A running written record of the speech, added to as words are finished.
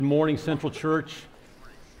Good morning, Central Church.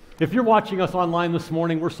 If you're watching us online this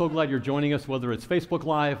morning, we're so glad you're joining us, whether it's Facebook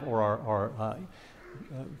Live or our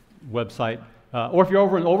website, or if you're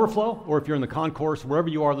over in Overflow, or if you're in the concourse, wherever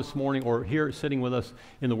you are this morning, or here sitting with us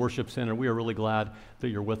in the worship center. We are really glad that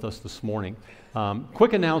you're with us this morning.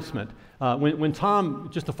 Quick announcement. When Tom,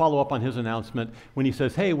 just to follow up on his announcement, when he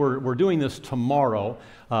says, hey, we're doing this tomorrow,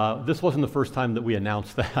 this wasn't the first time that we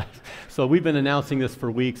announced that. So we've been announcing this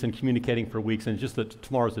for weeks and communicating for weeks, and just that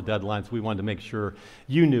tomorrow's the deadline, so we wanted to make sure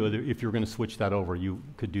you knew that if you were going to switch that over, you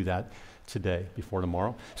could do that today before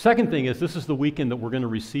tomorrow. Second thing is, this is the weekend that we're going to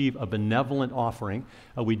receive a benevolent offering.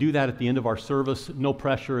 We do that at the end of our service. No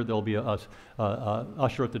pressure. There'll be a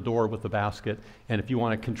usher at the door with a basket. And if you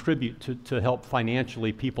want to contribute to help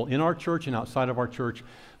financially people in our church and outside of our church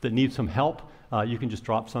that need some help, you can just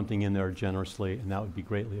drop something in there generously, and that would be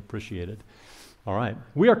greatly appreciated. All right.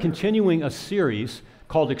 We are continuing a series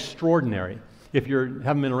called Extraordinary. If you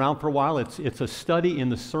haven't been around for a while, it's a study in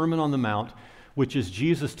the Sermon on the Mount, which is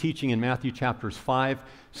Jesus' teaching in Matthew chapters 5,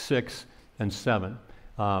 6, and 7.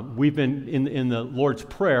 We've been in the Lord's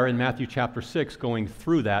Prayer in Matthew chapter 6 going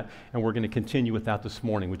through that, and we're going to continue with that this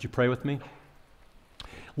morning. Would you pray with me?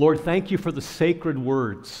 Lord, thank you for the sacred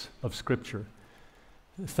words of Scripture.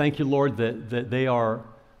 Thank you, Lord, that they are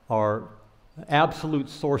our absolute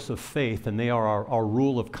source of faith, and they are our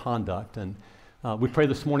rule of conduct. And we pray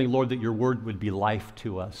this morning, Lord, that your word would be life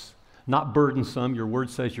to us. Not burdensome. Your word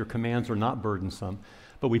says your commands are not burdensome,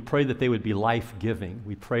 but we pray that they would be life-giving.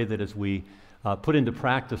 We pray that as we put into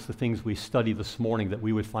practice the things we study this morning, that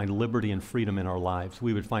we would find liberty and freedom in our lives.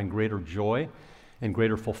 We would find greater joy and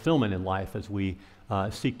greater fulfillment in life as we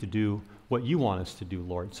seek to do what you want us to do,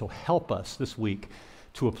 Lord. So help us this week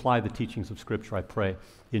to apply the teachings of Scripture, I pray.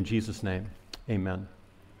 In Jesus' name, amen.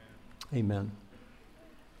 Amen.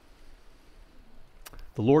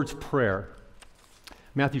 The Lord's Prayer.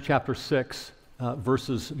 Matthew chapter 6,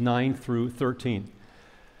 verses 9 through 13.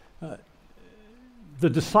 The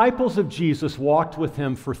disciples of Jesus walked with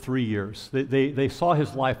him for 3 years. They saw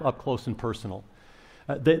his life up close and personal.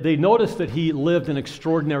 They noticed that he lived an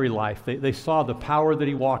extraordinary life. They saw the power that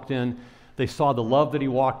he walked in. They saw the love that he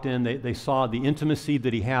walked in. They saw the intimacy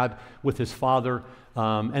that he had with his Father,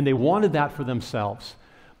 and they wanted that for themselves.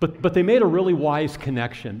 But they made a really wise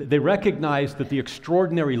connection. They recognized that the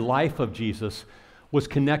extraordinary life of Jesus was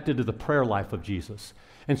connected to the prayer life of Jesus.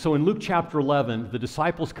 And so in Luke chapter 11, the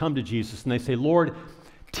disciples come to Jesus and they say, Lord,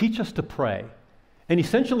 teach us to pray. And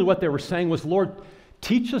essentially what they were saying was, Lord,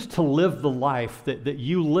 teach us to live the life that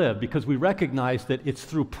you live, because we recognize that it's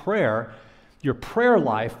through prayer, your prayer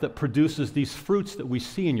life, that produces these fruits that we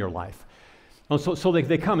see in your life. And so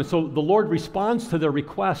they come, and so the Lord responds to their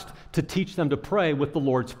request to teach them to pray with the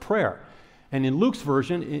Lord's Prayer. And in Luke's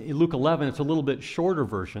version, in Luke 11, it's a little bit shorter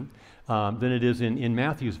version than it is in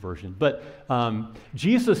Matthew's version. But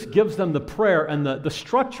Jesus gives them the prayer, and the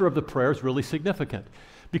structure of the prayer is really significant,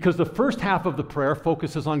 because the first half of the prayer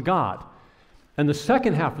focuses on God, and the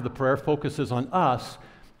second half of the prayer focuses on us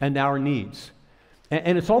and our needs.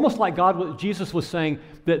 And it's almost like Jesus was saying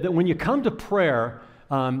that when you come to prayer,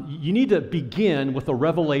 you need to begin with a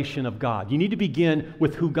revelation of God. You need to begin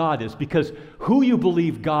with who God is, because who you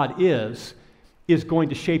believe God is going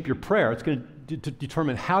to shape your prayer. It's going to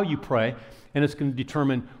determine how you pray, and it's going to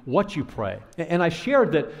determine what you pray. And I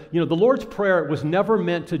shared that, the Lord's Prayer was never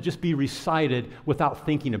meant to just be recited without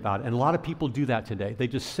thinking about it. And a lot of people do that today. They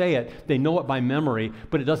just say it, they know it by memory,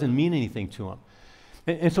 but it doesn't mean anything to them.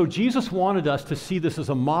 And so Jesus wanted us to see this as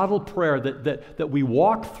a model prayer that we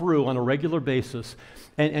walk through on a regular basis,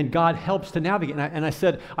 and God helps to navigate. And I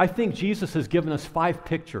said, I think Jesus has given us 5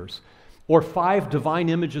 pictures or 5 divine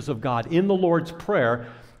images of God in the Lord's Prayer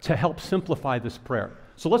to help simplify this prayer.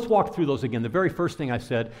 So let's walk through those again. The very first thing I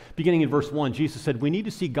said, beginning in verse 1, Jesus said, we need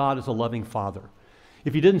to see God as a loving Father.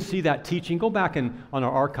 If you didn't see that teaching, go back on our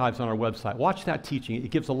archives on our website. Watch that teaching. It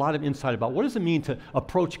gives a lot of insight about what does it mean to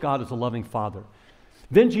approach God as a loving Father.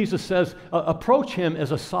 Then Jesus says, approach him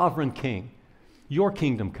as a sovereign king. Your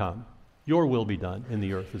kingdom come. Your will be done in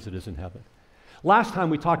the earth as it is in heaven. Last time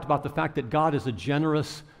we talked about the fact that God is a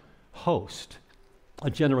generous host. A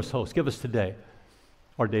generous host. Give us today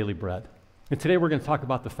our daily bread. And today we're going to talk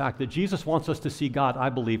about the fact that Jesus wants us to see God, I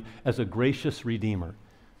believe, as a gracious Redeemer.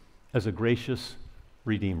 As a gracious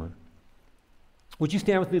Redeemer. Would you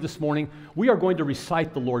stand with me this morning? We are going to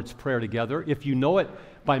recite the Lord's Prayer together. If you know it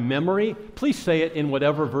by memory, please say it in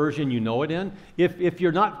whatever version you know it in. If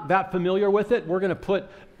you're not that familiar with it, we're going to put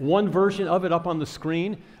one version of it up on the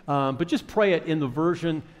screen, but just pray it in the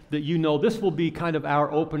version that you know. This will be kind of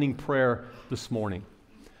our opening prayer this morning.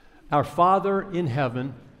 Our Father in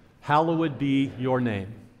heaven, hallowed be your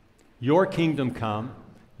name. Your kingdom come,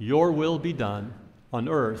 your will be done on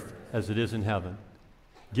earth as it is in heaven.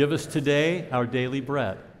 Give us today our daily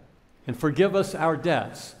bread, and forgive us our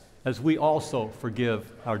debts as we also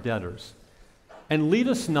forgive our debtors. And lead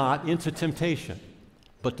us not into temptation,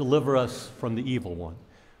 but deliver us from the evil one.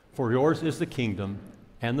 For yours is the kingdom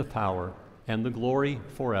and the power and the glory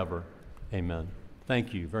forever. Amen.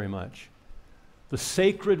 Thank you very much. The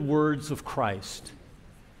sacred words of Christ.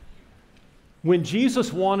 When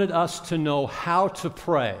Jesus wanted us to know how to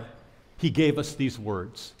pray, he gave us these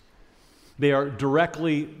words. They are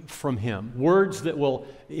directly from him, words that will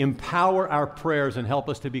empower our prayers and help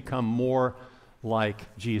us to become more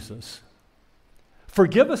like Jesus.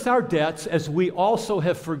 Forgive us our debts as we also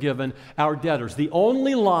have forgiven our debtors. The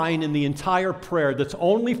only line in the entire prayer that's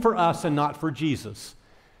only for us and not for Jesus.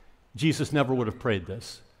 Jesus never would have prayed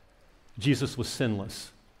this. Jesus was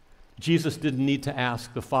sinless. Jesus didn't need to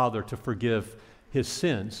ask the Father to forgive his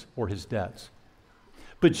sins or his debts.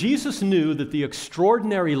 But Jesus knew that the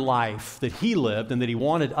extraordinary life that he lived and that he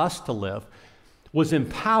wanted us to live was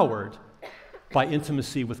empowered by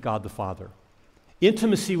intimacy with God the Father.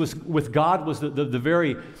 Intimacy with God was the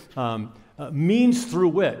very means through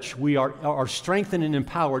which we are strengthened and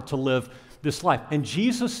empowered to live this life. And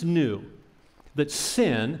Jesus knew that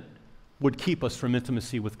sin would keep us from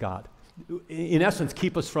intimacy with God. In essence,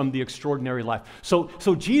 keep us from the extraordinary life. So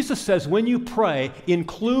Jesus says, when you pray,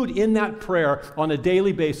 include in that prayer on a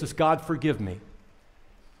daily basis, God, forgive me.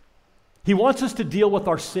 He wants us to deal with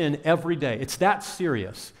our sin every day. It's that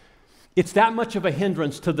serious. It's that much of a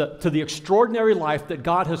hindrance to the extraordinary life that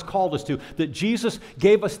God has called us to, that Jesus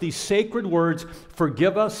gave us these sacred words,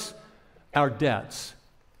 forgive us our debts,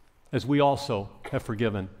 as we also have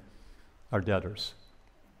forgiven our debtors.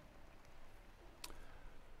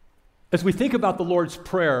 As we think about the Lord's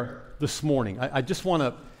Prayer this morning, I just want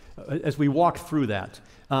to, as we walk through that,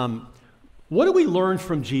 what do we learn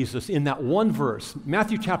from Jesus in that one verse,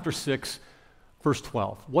 Matthew chapter 6, verse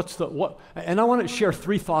 12? And I want to share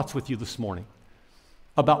 3 thoughts with you this morning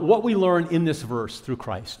about what we learn in this verse through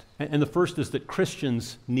Christ. And the first is that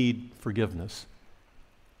Christians need forgiveness.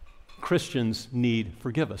 Christians need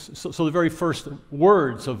forgiveness. So the very first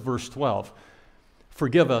words of verse 12,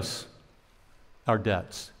 forgive us our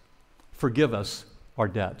debts. Forgive us our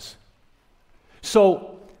debts.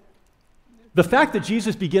 So the fact that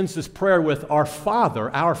Jesus begins this prayer with our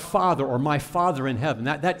Father, or my Father in heaven,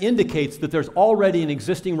 that indicates that there's already an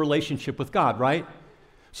existing relationship with God, right?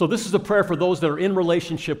 So this is a prayer for those that are in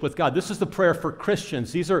relationship with God. This is the prayer for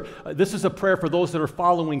Christians. This is a prayer for those that are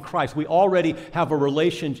following Christ. We already have a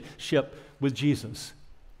relationship with Jesus.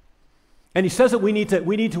 And he says that we need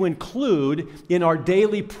to include in our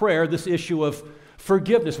daily prayer this issue of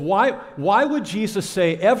forgiveness. Why would Jesus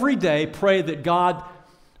say every day, pray that God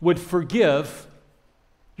would forgive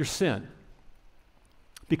your sin?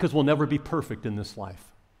 Because we'll never be perfect in this life.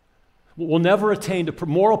 We'll never attain to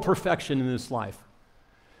moral perfection in this life.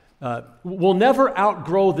 We'll never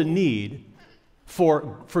outgrow the need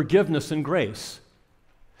for forgiveness and grace.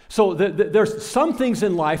 So there's some things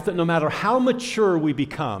in life that no matter how mature we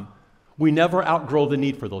become, we never outgrow the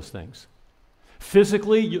need for those things.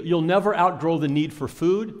 Physically, you'll never outgrow the need for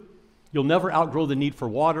food. You'll never outgrow the need for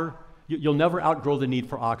water. You'll never outgrow the need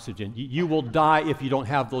for oxygen. You will die if you don't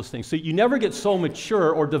have those things. So you never get so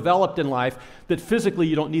mature or developed in life that physically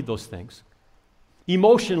you don't need those things.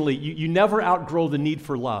 Emotionally, you never outgrow the need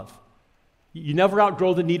for love. You never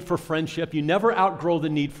outgrow the need for friendship. You never outgrow the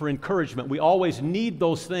need for encouragement. We always need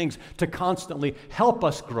those things to constantly help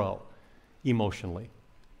us grow emotionally.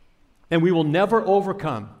 And we will never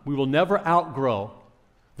outgrow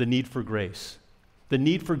the need for grace, the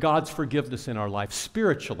need for God's forgiveness in our life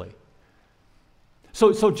spiritually.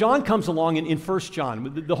 So John comes along in 1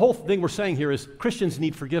 John. The whole thing we're saying here is Christians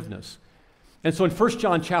need forgiveness. And so in 1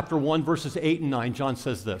 John chapter 1, verses 8 and 9, John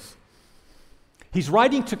says this. He's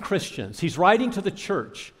writing to Christians. He's writing to the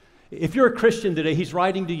church. If you're a Christian today, he's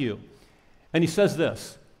writing to you. And he says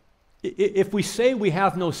this, if we say we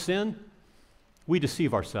have no sin, we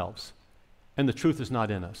deceive ourselves, and the truth is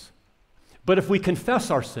not in us. But if we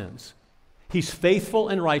confess our sins, he's faithful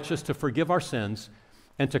and righteous to forgive our sins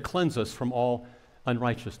and to cleanse us from all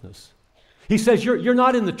unrighteousness. He says you're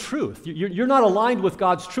not in the truth. You're not aligned with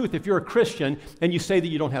God's truth if you're a Christian and you say that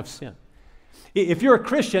you don't have sin. If you're a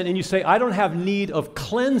Christian and you say, I don't have need of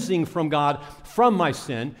cleansing from God from my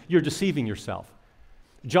sin, you're deceiving yourself.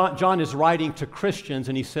 John is writing to Christians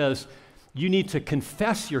and he says, you need to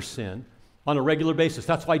confess your sin on a regular basis.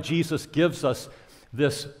 That's why Jesus gives us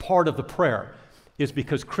this part of the prayer, is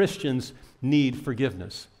because Christians need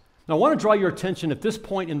forgiveness. Now I want to draw your attention at this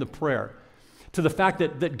point in the prayer to the fact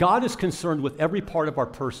that God is concerned with every part of our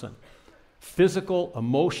person, Physical,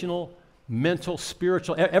 emotional, mental,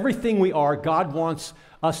 spiritual, everything we are, God wants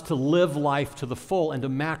us to live life to the full and to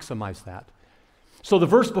maximize that. So the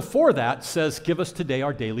verse before that says, give us today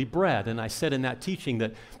our daily bread. And I said in that teaching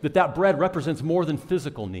that bread represents more than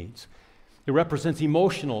physical needs. It represents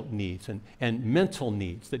emotional needs and mental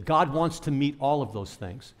needs, that God wants to meet all of those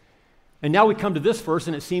things. And now we come to this verse,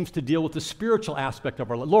 and it seems to deal with the spiritual aspect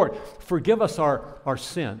of our life. Lord, forgive us our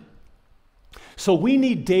sin. So we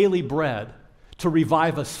need daily bread to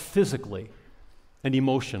revive us physically and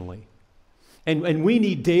emotionally. And we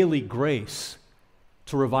need daily grace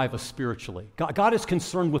to revive us spiritually. God is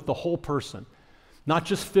concerned with the whole person, not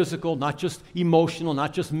just physical, not just emotional,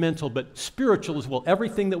 not just mental, but spiritual as well.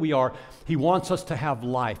 Everything that we are, He wants us to have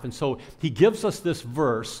life. And so He gives us this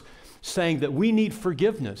verse saying that we need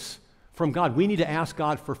forgiveness from God. We need to ask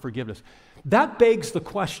God for forgiveness. That begs the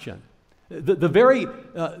question. The very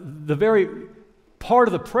part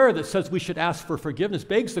of the prayer that says we should ask for forgiveness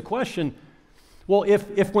begs the question, well,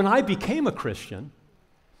 if when I became a Christian,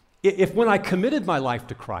 if when I committed my life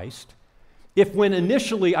to Christ, if when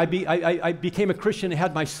initially I became a Christian and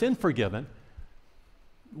had my sin forgiven,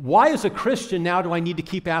 why as a Christian now do I need to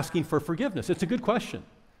keep asking for forgiveness? It's a good question.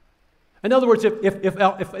 In other words,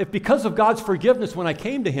 if because of God's forgiveness when I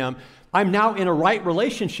came to Him, I'm now in a right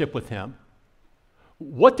relationship with Him,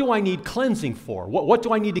 what do I need cleansing for? What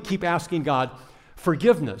do I need to keep asking God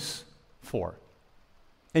forgiveness for?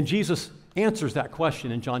 And Jesus answers that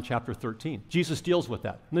question in John chapter 13. Jesus deals with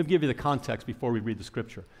that. Let me give you the context before we read the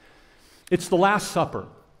scripture. It's the Last Supper.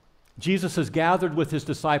 Jesus has gathered with His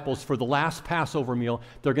disciples for the last Passover meal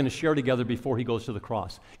they're going to share together before He goes to the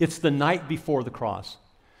cross. It's the night before the cross.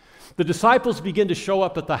 The disciples begin to show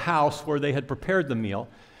up at the house where they had prepared the meal,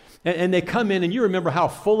 and they come in, and you remember how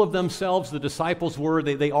full of themselves the disciples were.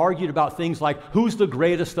 They argued about things like, who's the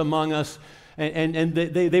greatest among us? And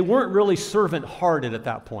they weren't really servant-hearted at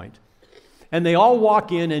that point. And they all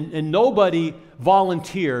walk in, and nobody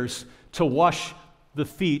volunteers to wash the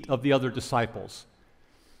feet of the other disciples.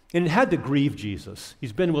 And it had to grieve Jesus.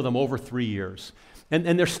 He's been with them over 3 years.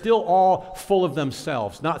 And they're still all full of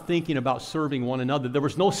themselves, not thinking about serving one another. There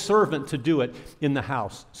was no servant to do it in the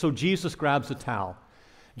house. So Jesus grabs a towel.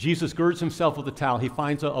 Jesus girds himself with a towel. He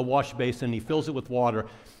finds a wash basin, he fills it with water,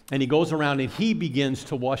 and he goes around and he begins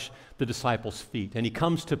to wash the disciples' feet. And he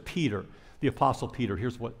comes to Peter, the Apostle Peter.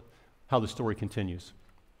 Here's how the story continues.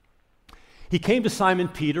 He came to Simon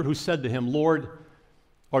Peter, who said to him, Lord,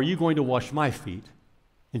 are you going to wash my feet?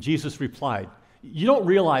 And Jesus replied, you don't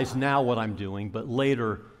realize now what I'm doing, but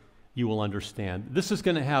later you will understand. This is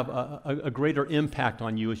going to have a greater impact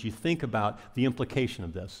on you as you think about the implication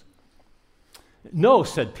of this. No,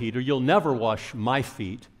 said Peter, you'll never wash my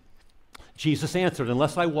feet. Jesus answered,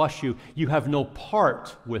 unless I wash you, you have no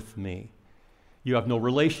part with me. You have no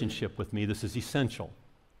relationship with me. This is essential.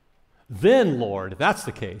 Then, Lord, if that's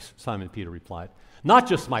the case, Simon Peter replied, not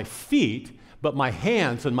just my feet, but my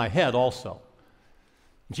hands and my head also.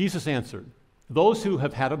 Jesus answered, those who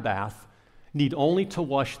have had a bath need only to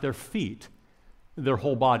wash their feet. Their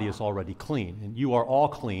whole body is already clean, and you are all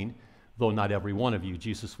clean, though not every one of you.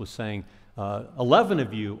 Jesus was saying, 11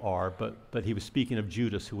 of you are, but he was speaking of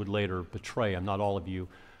Judas, who would later betray him. Not all of you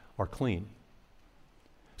are clean.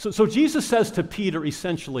 So Jesus says to Peter,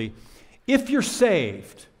 essentially, if you're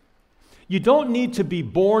saved, you don't need to be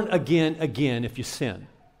born again if you sin.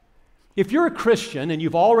 If you're a Christian and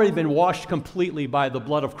you've already been washed completely by the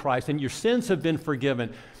blood of Christ and your sins have been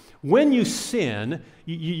forgiven, when you sin,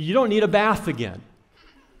 you don't need a bath again.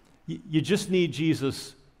 You just need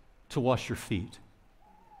Jesus to wash your feet.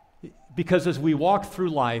 Because as we walk through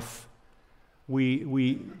life,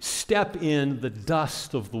 we step in the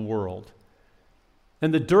dust of the world.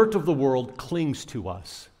 And the dirt of the world clings to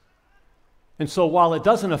us. And so while it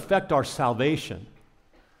doesn't affect our salvation,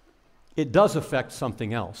 it does affect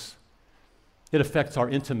something else. It affects our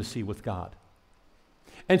intimacy with God.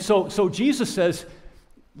 And so Jesus says,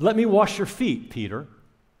 let me wash your feet, Peter,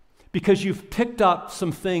 because you've picked up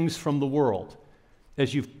some things from the world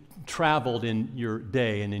as you've traveled in your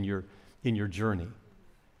day and in your journey.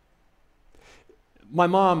 My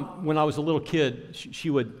mom, when I was a little kid,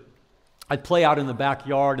 I'd play out in the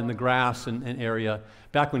backyard in the grass and area,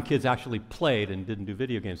 back when kids actually played and didn't do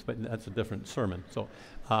video games, but that's a different sermon. So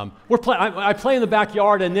I'd play in the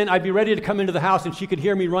backyard, and then I'd be ready to come into the house, and she could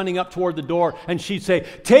hear me running up toward the door, and she'd say,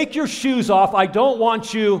 take your shoes off, I don't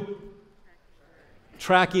want you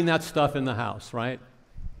tracking that stuff in the house, right?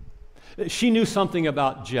 She knew something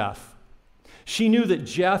about Jeff. She knew that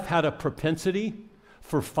Jeff had a propensity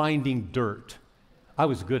for finding dirt. I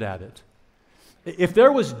was good at it. If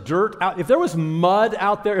there was dirt out, if there was mud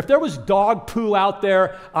out there, if there was dog poo out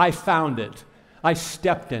there, I found it. I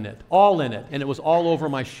stepped in it, all in it, and it was all over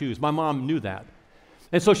my shoes. My mom knew that.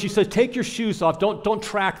 And so she said, take your shoes off. Don't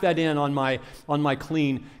track that in on my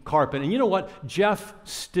clean carpet. And you know what? Jeff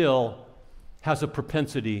still has a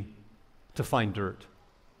propensity to find dirt.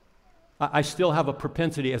 I still have a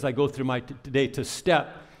propensity as I go through my day to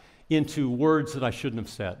step into words that I shouldn't have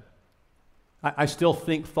said. I still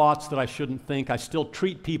think thoughts that I shouldn't think. I still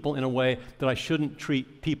treat people in a way that I shouldn't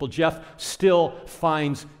treat people. Jeff still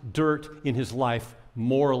finds dirt in his life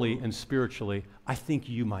morally and spiritually. I think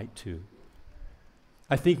you might too.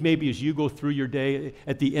 I think maybe as you go through your day,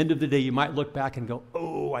 at the end of the day, you might look back and go,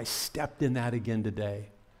 oh, I stepped in that again today.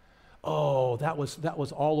 Oh, that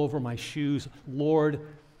was all over my shoes. Lord,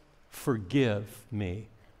 forgive me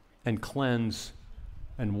and cleanse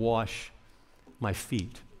and wash my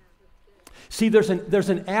feet. See, there's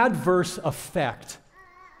an adverse effect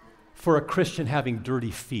for a Christian having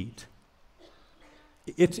dirty feet.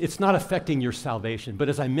 It's not affecting your salvation, but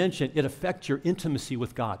as I mentioned, it affects your intimacy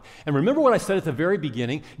with God. And remember what I said at the very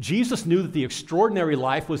beginning? Jesus knew that the extraordinary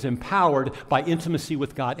life was empowered by intimacy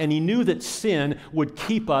with God, and he knew that sin would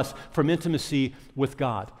keep us from intimacy with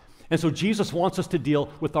God. And so Jesus wants us to deal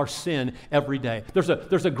with our sin every day. There's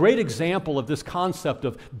a great example of this concept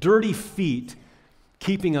of dirty feet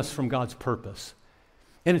keeping us from God's purpose.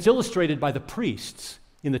 And it's illustrated by the priests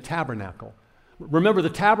in the tabernacle. Remember, the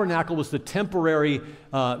tabernacle was the temporary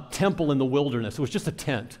temple in the wilderness. It was just a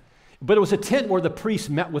tent. But it was a tent where the priests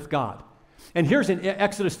met with God. And here's in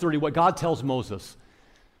Exodus 30 what God tells Moses.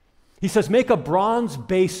 He says, make a bronze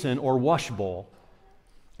basin or wash bowl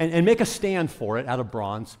and make a stand for it out of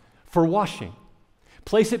bronze for washing.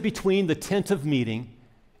 Place it between the tent of meeting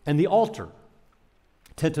and the altar.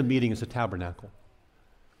 Tent of meeting is a tabernacle.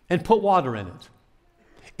 And put water in it.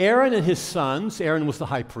 Aaron and his sons, Aaron was the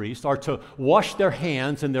high priest, are to wash their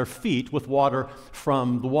hands and their feet with water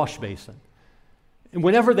from the wash basin. And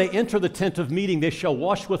whenever they enter the tent of meeting, they shall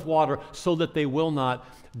wash with water so that they will not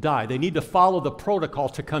die. They need to follow the protocol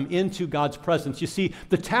to come into God's presence. You see,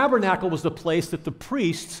 the tabernacle was the place that the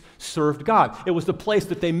priests served God. It was the place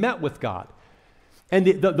that they met with God. And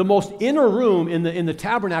the most inner room in the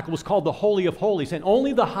tabernacle was called the Holy of Holies. And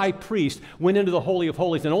only the high priest went into the Holy of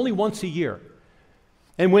Holies, and only once a year.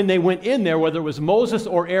 And when they went in there, whether it was Moses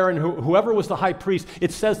or Aaron, whoever was the high priest,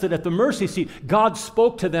 it says that at the mercy seat, God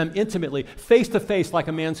spoke to them intimately, face to face, like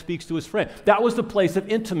a man speaks to his friend. That was the place of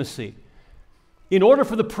intimacy. In order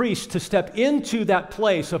for the priest to step into that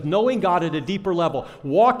place of knowing God at a deeper level,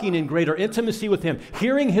 walking in greater intimacy with him,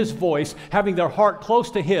 hearing his voice, having their heart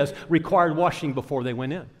close to his, required washing before they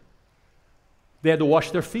went in. They had to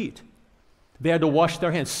wash their feet. They had to wash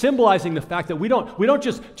their hands, symbolizing the fact that we don't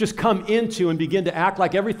just come into and begin to act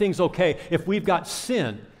like everything's okay if we've got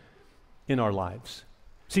sin in our lives.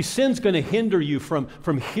 See, sin's going to hinder you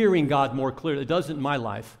from hearing God more clearly. It doesn't in my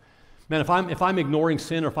life. Man, if I'm ignoring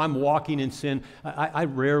sin or if I'm walking in sin, I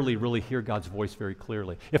rarely really hear God's voice very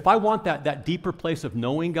clearly. If I want that deeper place of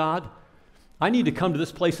knowing God, I need to come to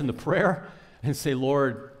this place in the prayer and say,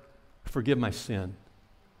 Lord, forgive my sin.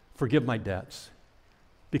 Forgive my debts.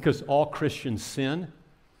 Because all Christians sin,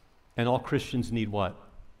 and all Christians need what?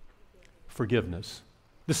 Forgiveness.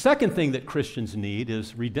 The second thing that Christians need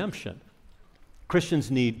is redemption. Christians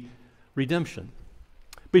need redemption.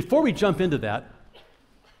 Before we jump into that,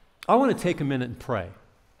 I want to take a minute and pray.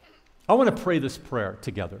 I want to pray this prayer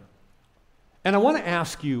together. And I want to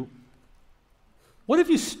ask you, what have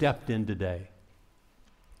you stepped in today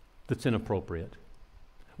that's inappropriate?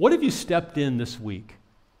 What have you stepped in this week?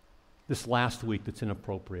 This last week that's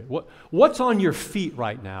inappropriate? What's on your feet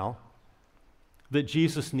right now that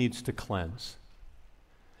Jesus needs to cleanse?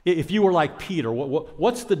 If you were like Peter,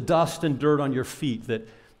 what's the dust and dirt on your feet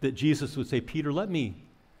that Jesus would say, Peter, let me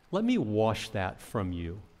wash that from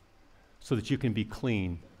you so that you can be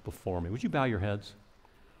clean before me. Would you bow your heads?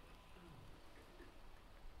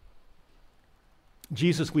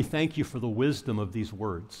 Jesus, we thank you for the wisdom of these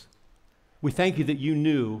words. We thank you that you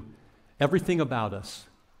knew everything about us.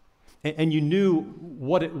 And you knew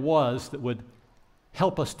what it was that would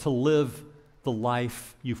help us to live the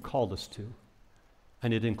life you've called us to.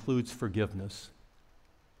 And it includes forgiveness.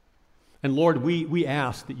 And Lord, we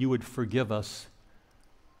ask that you would forgive us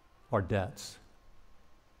our debts.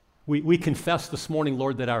 We confess this morning,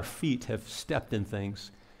 Lord, that our feet have stepped in things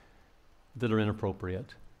that are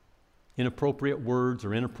inappropriate. Inappropriate words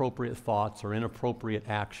or inappropriate thoughts or inappropriate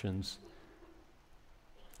actions.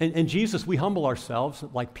 And Jesus, we humble ourselves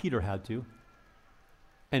like Peter had to,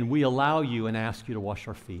 and we allow you and ask you to wash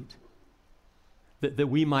our feet. that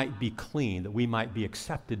we might be clean, that we might be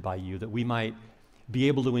accepted by you, that we might be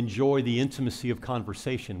able to enjoy the intimacy of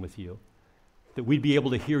conversation with you, that we'd be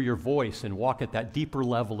able to hear your voice and walk at that deeper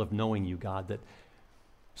level of knowing you, God.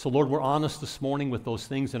 So, Lord, we're honest this morning with those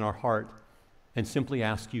things in our heart and simply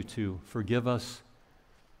ask you to forgive us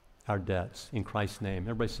our debts. In Christ's name.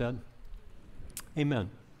 Everybody said? Amen.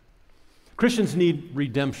 Christians need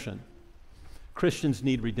redemption. Christians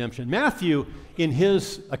need redemption. Matthew, in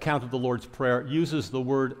his account of the Lord's Prayer, uses the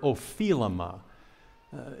word ophilema.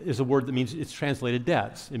 Is a word that means, it's translated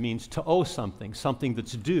debts. It means to owe something, something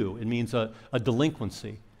that's due. It means a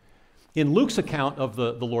delinquency. In Luke's account of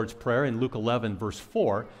the Lord's Prayer, in Luke 11, verse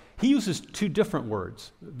 4, he uses two different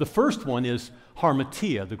words. The first one is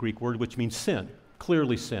harmatia, the Greek word, which means sin,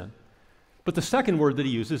 clearly sin. But the second word that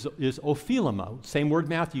he uses is ophilema, same word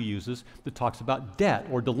Matthew uses, that talks about debt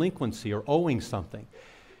or delinquency or owing something.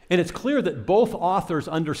 And it's clear that both authors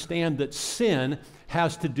understand that sin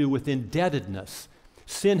has to do with indebtedness.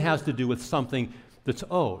 Sin has to do with something that's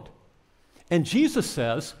owed. And Jesus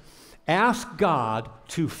says, ask God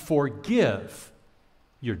to forgive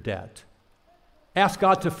your debt. Ask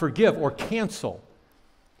God to forgive or cancel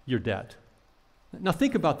your debt. Now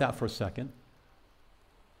think about that for a second.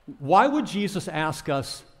 Why would Jesus ask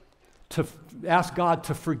us to ask God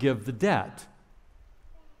to forgive the debt?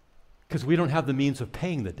 Because we don't have the means of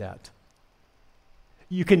paying the debt.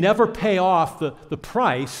 You can never pay off the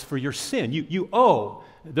price for your sin. You owe.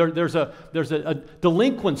 There's a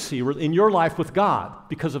delinquency in your life with God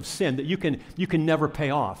because of sin that you can never pay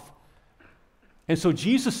off. And so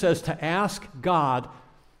Jesus says to ask God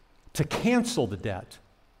to cancel the debt,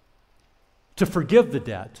 to forgive the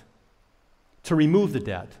debt, to remove the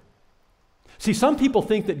debt. See, some people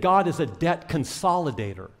think that God is a debt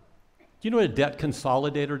consolidator. Do you know what a debt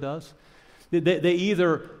consolidator does? They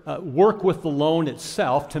either work with the loan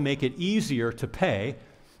itself to make it easier to pay,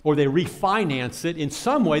 or they refinance it. In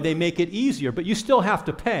some way, they make it easier, but you still have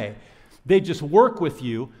to pay. They just work with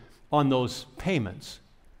you on those payments.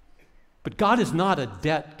 But God is not a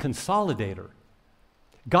debt consolidator.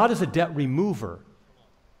 God is a debt remover.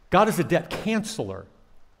 God is a debt canceller.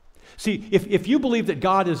 See, if you believe that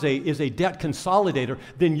God is a debt consolidator,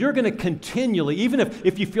 then you're going to continually, even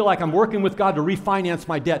if you feel like I'm working with God to refinance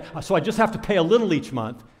my debt, so I just have to pay a little each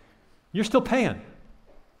month, you're still paying.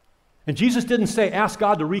 And Jesus didn't say, ask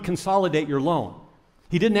God to reconsolidate your loan.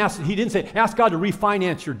 He didn't say, ask God to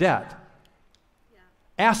refinance your debt.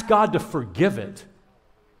 Ask God to forgive it,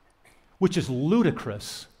 which is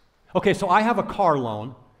ludicrous. Okay, so I have a car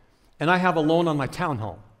loan, and I have a loan on my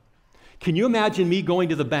townhome. Can you imagine me going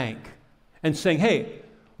to the bank and saying, hey,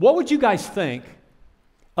 what would you guys think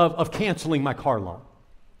of canceling my car loan?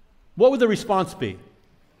 What would the response be?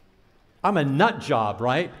 I'm a nut job,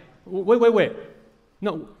 right? Wait.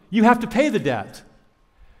 No, you have to pay the debt.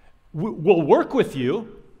 We'll work with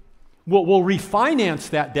you. We'll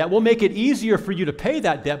refinance that debt. We'll make it easier for you to pay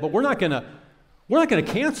that debt, but we're not going to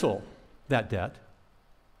cancel that debt.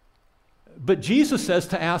 But Jesus says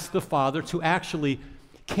to ask the Father to actually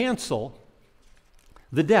cancel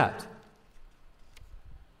the debt.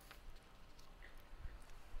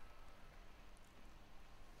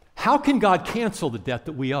 How can God cancel the debt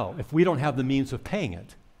that we owe if we don't have the means of paying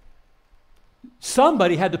it?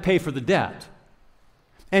 Somebody had to pay for the debt.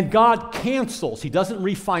 And God cancels. He doesn't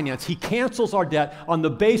refinance. He cancels our debt on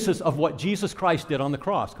the basis of what Jesus Christ did on the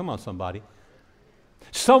cross. Come on, somebody.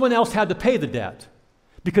 Someone else had to pay the debt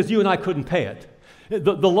because you and I couldn't pay it.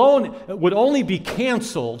 The loan would only be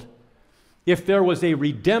canceled if there was a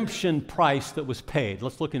redemption price that was paid.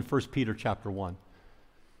 Let's look in 1 Peter chapter 1.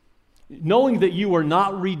 Knowing that you were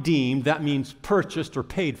not redeemed, that means purchased or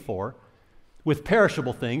paid for, with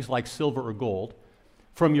perishable things like silver or gold,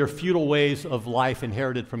 from your futile ways of life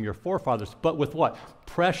inherited from your forefathers, but with what?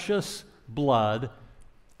 Precious blood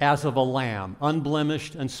as of a lamb,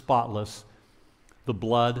 unblemished and spotless, the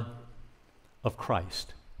blood of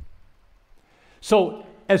Christ. So,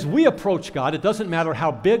 as we approach God, it doesn't matter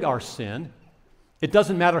how big our sin, it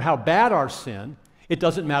doesn't matter how bad our sin, it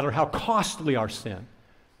doesn't matter how costly our sin.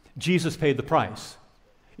 Jesus paid the price.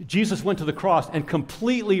 Jesus went to the cross and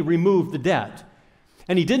completely removed the debt.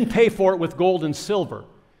 And he didn't pay for it with gold and silver.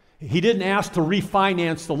 He didn't ask to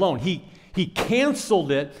refinance the loan. He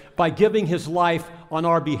canceled it by giving his life on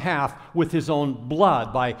our behalf with his own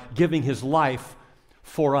blood, by giving his life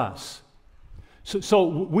for us. So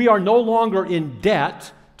we are no longer in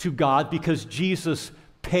debt to God because Jesus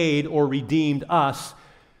paid or redeemed us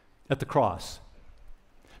at the cross.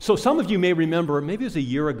 So some of you may remember, maybe it was a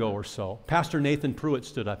year ago or so, Pastor Nathan Pruitt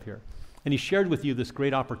stood up here, and he shared with you this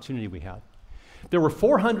great opportunity we had. There were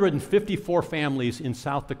 454 families in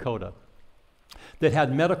South Dakota that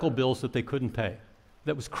had medical bills that they couldn't pay,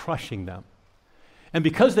 that was crushing them. And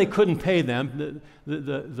because they couldn't pay them,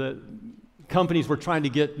 the companies were trying to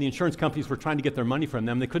get, the insurance companies were trying to get their money from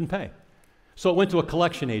them, they couldn't pay. So it went to a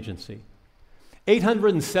collection agency.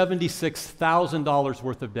 $876,000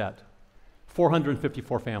 worth of debt,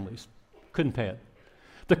 454 families, couldn't pay it.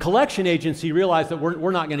 The collection agency realized that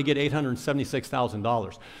we're not going to get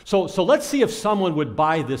 $876,000. So let's see if someone would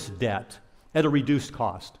buy this debt at a reduced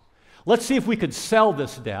cost. Let's see if we could sell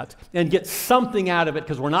this debt and get something out of it,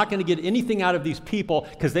 because we're not going to get anything out of these people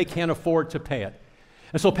because they can't afford to pay it.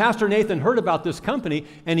 And so Pastor Nathan heard about this company,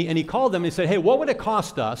 and he called them and he said, hey, what would it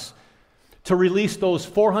cost us to release those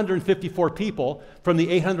 454 people from the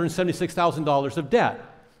 $876,000 of debt?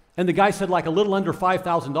 And the guy said like a little under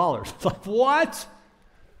 $5,000. It's like, what?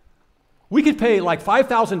 We could pay like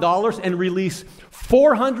 $5,000 and release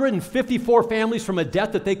 454 families from a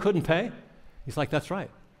debt that they couldn't pay? He's like, that's right.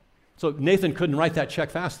 So Nathan couldn't write that check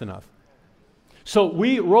fast enough. So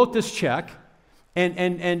we wrote this check,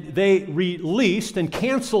 and they released and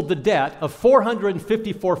canceled the debt of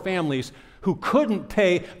 454 families who couldn't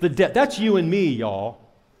pay the debt. That's you and me, y'all,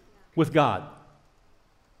 with God.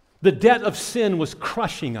 The debt of sin was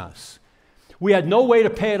crushing us. We had no way to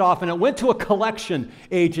pay it off, and it went to a collection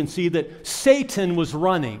agency that Satan was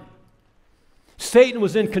running. Satan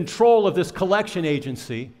was in control of this collection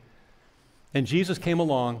agency, and Jesus came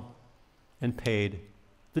along and paid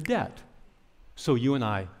the debt so you and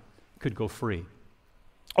I could go free.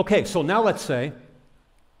 Okay, so now let's say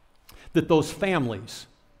that those families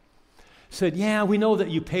said, yeah, we know that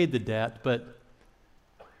you paid the debt, but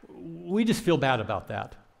we just feel bad about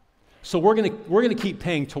that. So we're gonna keep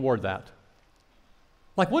paying toward that.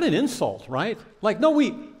 Like, what an insult, right? Like, no,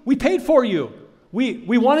 we paid for you.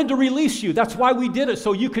 We wanted to release you. That's why we did it,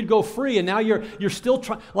 so you could go free, and now you're still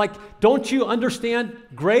trying. Like, don't you understand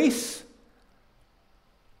grace?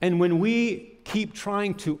 And when we keep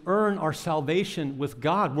trying to earn our salvation with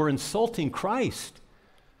God, we're insulting Christ.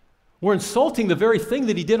 We're insulting the very thing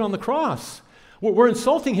that he did on the cross. We're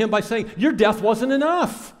insulting him by saying, your death wasn't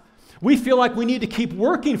enough. We feel like we need to keep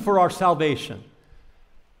working for our salvation.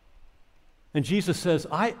 And Jesus says,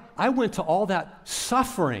 I went to all that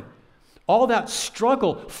suffering, all that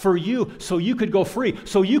struggle for you so you could go free,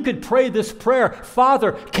 so you could pray this prayer,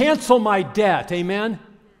 Father, cancel my debt, amen?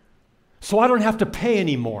 So I don't have to pay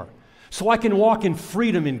anymore, so I can walk in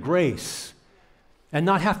freedom and grace and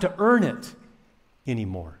not have to earn it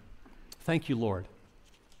anymore. Thank you, Lord.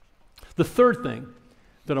 The third thing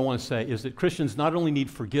that I want to say is that Christians not only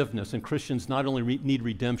need forgiveness, and Christians not only need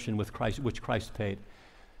redemption with Christ, which Christ paid,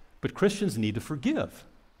 but Christians need to forgive.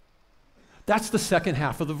 That's the second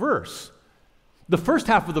half of the verse. The first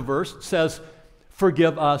half of the verse says,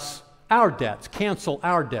 forgive us our debts, cancel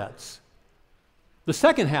our debts. The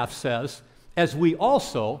second half says, as we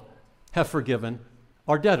also have forgiven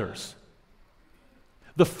our debtors.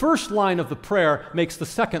 The first line of the prayer makes the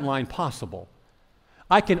second line possible.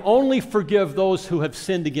 I can only forgive those who have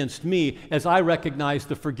sinned against me as I recognize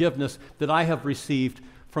the forgiveness that I have received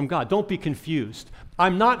from God. Don't be confused.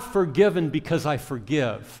 I'm not forgiven because I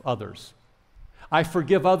forgive others. I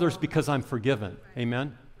forgive others because I'm forgiven.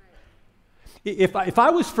 Amen? If I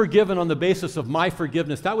was forgiven on the basis of my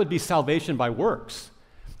forgiveness, that would be salvation by works.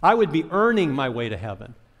 I would be earning my way to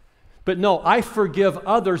heaven. But no, I forgive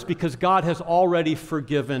others because God has already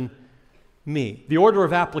forgiven me. The order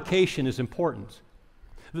of application is important.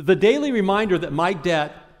 The daily reminder that my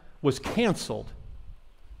debt was canceled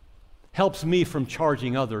helps me from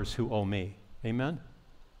charging others who owe me. Amen?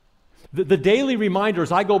 The daily reminder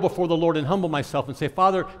as I go before the Lord and humble myself and say,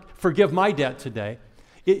 Father, forgive my debt today,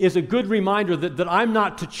 is a good reminder that I'm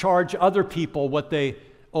not to charge other people what they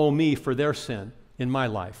owe me for their sin in my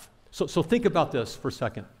life. So think about this for a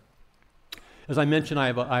second. As I mentioned, I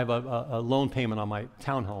have a loan payment on my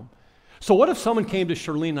townhome. So what if someone came to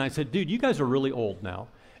Charlene and I said, dude, you guys are really old now,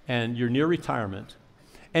 and you're near retirement,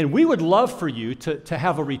 and we would love for you to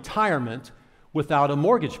have a retirement without a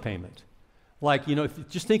mortgage payment. Like,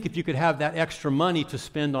 just think if you could have that extra money to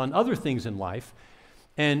spend on other things in life.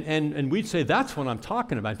 And we'd say, that's what I'm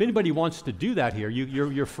talking about. If anybody wants to do that here,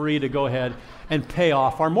 you're free to go ahead and pay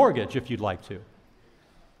off our mortgage if you'd like to.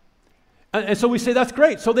 And so we say, that's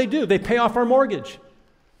great. So they do. They pay off our mortgage.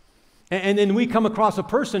 And then we come across a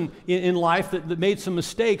person in life that made some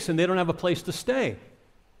mistakes and they don't have a place to stay.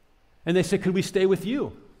 And they say, could we stay with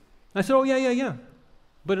you? I said, oh, yeah.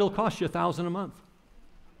 But it'll cost you $1,000 a month.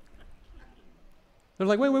 They're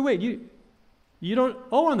like, wait, you don't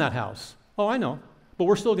owe on that house. Oh, I know, but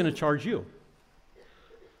we're still going to charge you.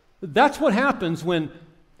 That's what happens when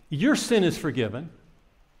your sin is forgiven,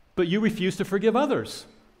 but you refuse to forgive others.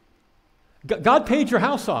 God paid your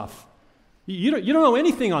house off. You don't know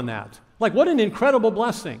anything on that. Like, what an incredible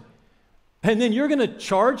blessing. And then you're going to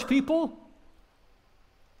charge people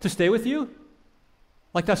to stay with you?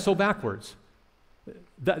 Like, that's so backwards.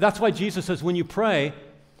 That's why Jesus says when you pray,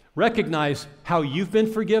 recognize how you've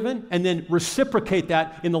been forgiven and then reciprocate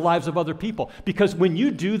that in the lives of other people. Because when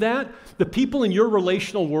you do that, the people in your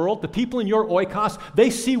relational world, the people in your oikos, they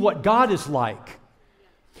see what God is like.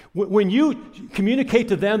 When you communicate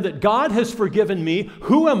to them that God has forgiven me,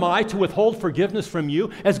 who am I to withhold forgiveness from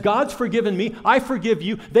you? As God's forgiven me, I forgive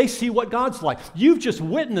you. They see what God's like. You've just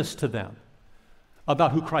witnessed to them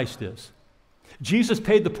about who Christ is. Jesus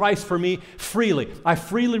paid the price for me freely. I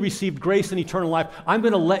freely received grace and eternal life. I'm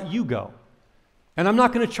going to let you go. And I'm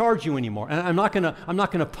not going to charge you anymore. And I'm not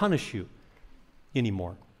going to punish you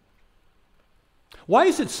anymore. Why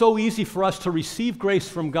is it so easy for us to receive grace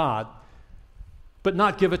from God but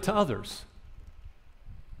not give it to others?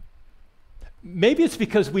 Maybe it's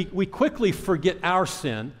because we quickly forget our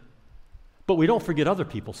sin, but we don't forget other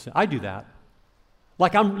people's sin. I do that.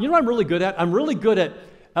 Like, what I'm really good at? I'm really good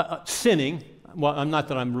at sinning. Well,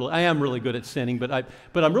 I am really good at sinning, but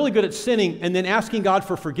I'm really good at sinning and then asking God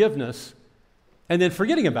for forgiveness and then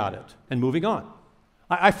forgetting about it and moving on.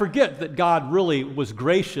 I forget that God really was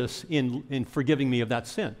gracious in forgiving me of that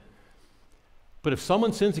sin. But if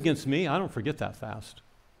someone sins against me, I don't forget that fast.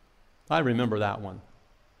 I remember that one.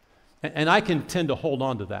 And I can tend to hold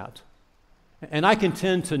on to that. And I can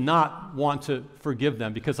tend to not want to forgive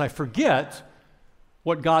them because I forget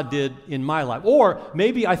what God did in my life. Or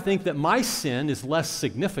maybe I think that my sin is less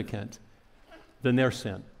significant than their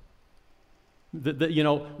sin.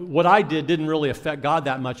 What I did didn't really affect God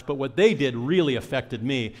that much, but what they did really affected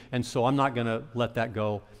me, and so I'm not going to let that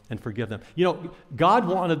go and forgive them. God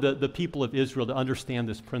wanted the people of Israel to understand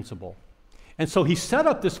this principle. And so he set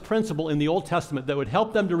up this principle in the Old Testament that would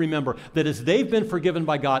help them to remember that as they've been forgiven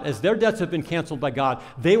by God, as their debts have been canceled by God,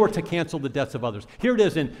 they were to cancel the debts of others. Here it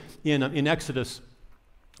is in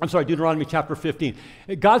Deuteronomy chapter 15.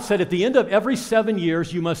 God said, at the end of every 7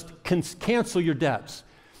 years, you must cancel your debts.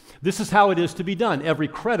 This is how it is to be done. Every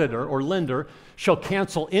creditor or lender shall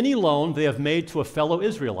cancel any loan they have made to a fellow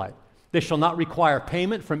Israelite. They shall not require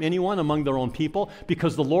payment from anyone among their own people,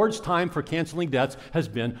 because the Lord's time for canceling debts has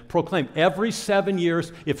been proclaimed. Every 7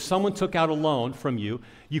 years, if someone took out a loan from you,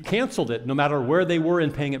 you canceled it, no matter where they were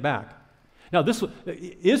in paying it back. Now,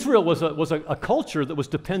 Israel was a culture that was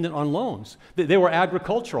dependent on loans. They were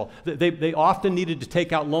agricultural. They often needed to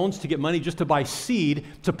take out loans to get money just to buy seed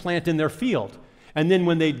to plant in their field. And then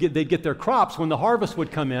when they'd get their crops, when the harvest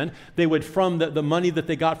would come in, they would, from the money that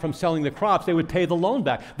they got from selling the crops, they would pay the loan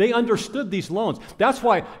back. They understood these loans. That's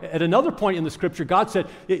why at another point in the scripture, God said,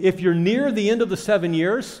 if you're near the end of the 7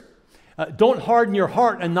 years, don't harden your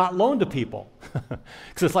heart and not loan to people.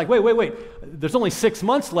 Because it's like, wait, there's only 6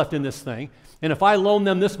 months left in this thing, and if I loan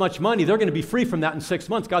them this much money, they're going to be free from that in 6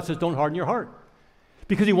 months. God says, don't harden your heart.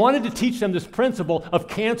 Because he wanted to teach them this principle of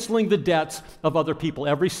canceling the debts of other people.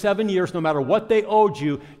 Every 7 years, no matter what they owed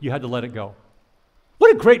you, you had to let it go.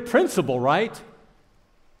 What a great principle, right?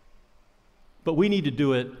 But we need to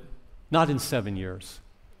do it not in 7 years.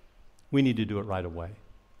 We need to do it right away.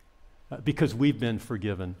 Because we've been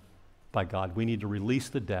forgiven by God. We need to release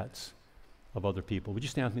the debts of other people. Would you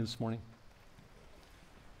stand with me this morning?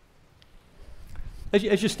 As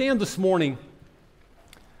you stand this morning,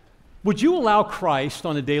 would you allow Christ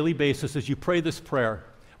on a daily basis, as you pray this prayer,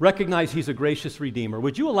 recognize he's a gracious Redeemer?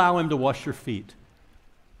 Would you allow him to wash your feet?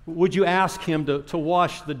 Would you ask him to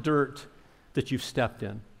wash the dirt that you've stepped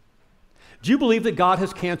in? Do you believe that God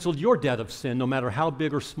has canceled your debt of sin, no matter how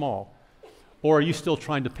big or small? Or are you still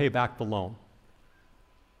trying to pay back the loan?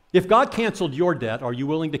 If God canceled your debt, are you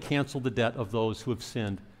willing to cancel the debt of those who have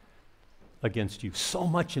sinned against you? So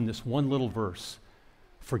much in this one little verse.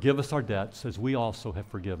 Forgive us our debts as we also have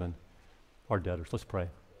forgiven our debtors. Let's pray.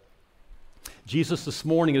 Jesus, this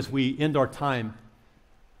morning as we end our time,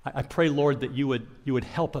 I pray, Lord, that you would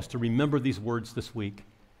help us to remember these words this week,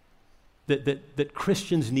 that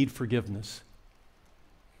Christians need forgiveness,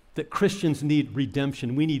 that Christians need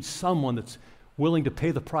redemption. We need someone that's willing to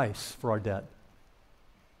pay the price for our debt.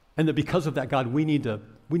 And that because of that, God, we need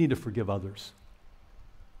to forgive others.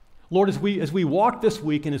 Lord, as we walk this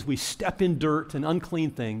week and as we step in dirt and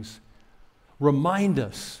unclean things, remind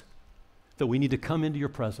us that we need to come into your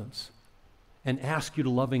presence and ask you to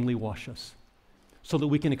lovingly wash us so that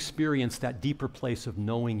we can experience that deeper place of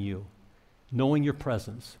knowing you, knowing your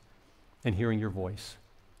presence, and hearing your voice.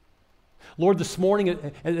 Lord, this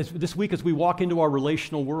morning, this week, as we walk into our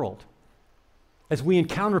relational world, as we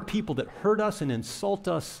encounter people that hurt us and insult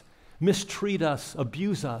us, mistreat us,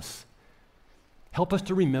 abuse us, Help us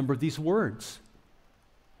to remember these words,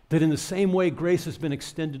 that in the same way grace has been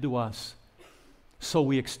extended to us, so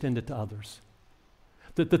we extend it to others.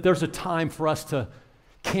 That there's a time for us to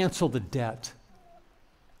cancel the debt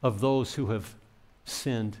of those who have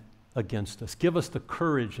sinned against us. Give us the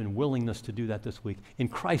courage and willingness to do that this week. In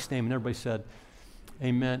Christ's name, and everybody said,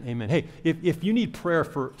 amen, amen. Hey, if you need prayer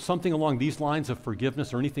for something along these lines of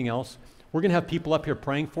forgiveness or anything else, we're going to have people up here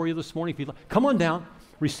praying for you this morning. If you'd like, come on down,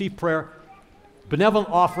 receive prayer. Benevolent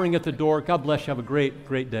offering at the door. God bless you. Have a great,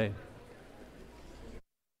 great day.